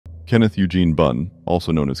Kenneth Eugene Bunn,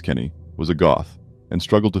 also known as Kenny, was a goth and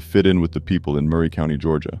struggled to fit in with the people in Murray County,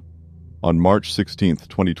 Georgia. On March 16,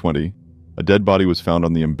 2020, a dead body was found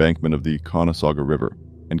on the embankment of the Conasauga River,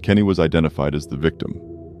 and Kenny was identified as the victim.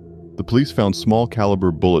 The police found small caliber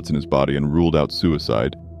bullets in his body and ruled out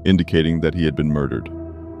suicide, indicating that he had been murdered.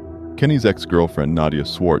 Kenny's ex-girlfriend Nadia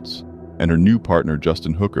Swartz and her new partner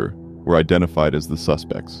Justin Hooker were identified as the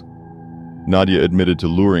suspects. Nadia admitted to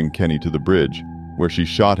luring Kenny to the bridge, where she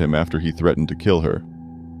shot him after he threatened to kill her.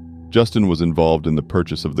 Justin was involved in the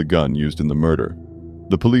purchase of the gun used in the murder.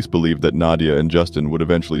 The police believed that Nadia and Justin would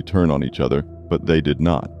eventually turn on each other, but they did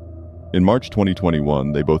not. In March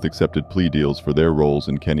 2021, they both accepted plea deals for their roles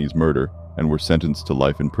in Kenny's murder and were sentenced to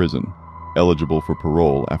life in prison, eligible for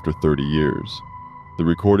parole after 30 years. The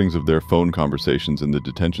recordings of their phone conversations in the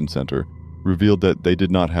detention center revealed that they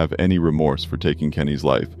did not have any remorse for taking Kenny's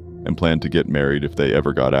life and planned to get married if they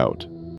ever got out.